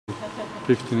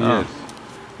15 years.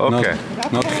 Okay.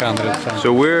 Not 100.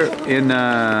 So we're in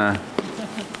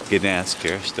Gdansk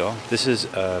here still. This is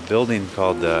a building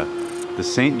called the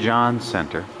St. John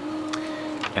Center,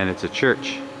 and it's a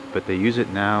church, but they use it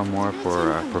now more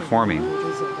for performing.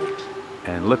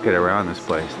 And look at around this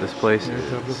place. This place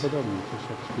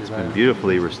it's been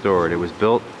beautifully restored. It was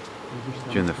built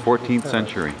during the 14th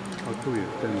century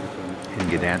in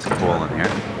Gdansk, Poland here.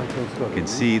 You can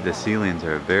see the ceilings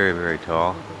are very, very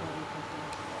tall.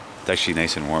 It's actually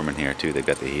nice and warm in here too. They've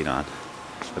got the heat on.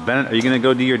 But Bennett, are you going to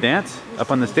go do your dance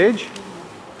up on the stage?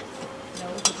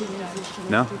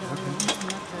 No?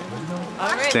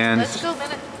 Stan's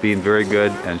being very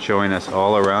good and showing us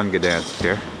all around Gdansk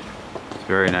here. It's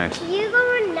very nice.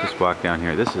 Just walk down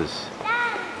here. This is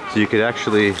so you could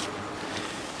actually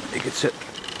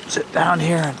sit down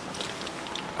here and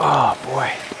oh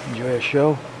boy, enjoy a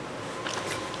show.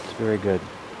 It's very good.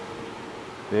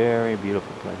 Very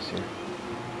beautiful place here.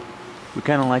 We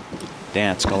kind of like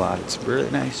Gdansk a lot. It's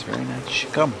really nice, very nice. You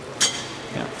should come.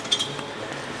 Yeah.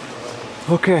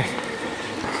 Okay.